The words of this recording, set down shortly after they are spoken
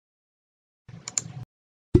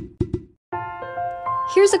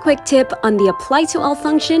Here's a quick tip on the Apply to All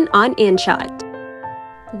function on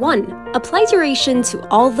InShot. 1. Apply duration to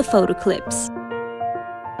all the photo clips.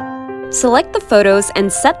 Select the photos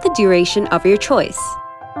and set the duration of your choice.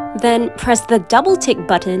 Then press the double tick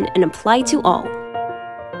button and apply to all.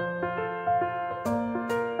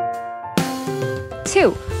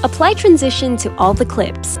 2. Apply transition to all the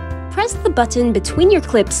clips. Press the button between your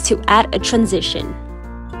clips to add a transition.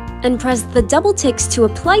 And press the double ticks to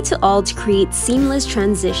apply to all to create seamless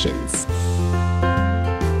transitions.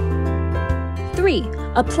 3.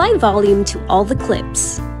 Apply volume to all the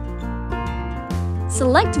clips.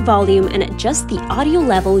 Select volume and adjust the audio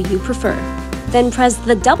level you prefer. Then press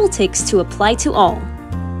the double ticks to apply to all.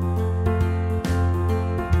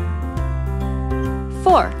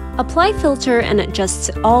 4. Apply filter and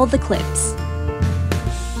adjust to all the clips.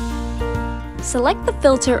 Select the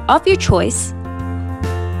filter of your choice.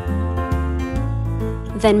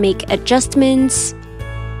 Then make adjustments.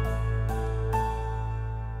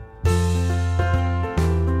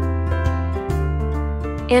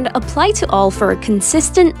 And apply to all for a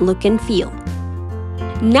consistent look and feel.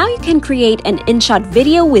 Now you can create an InShot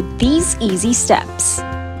video with these easy steps.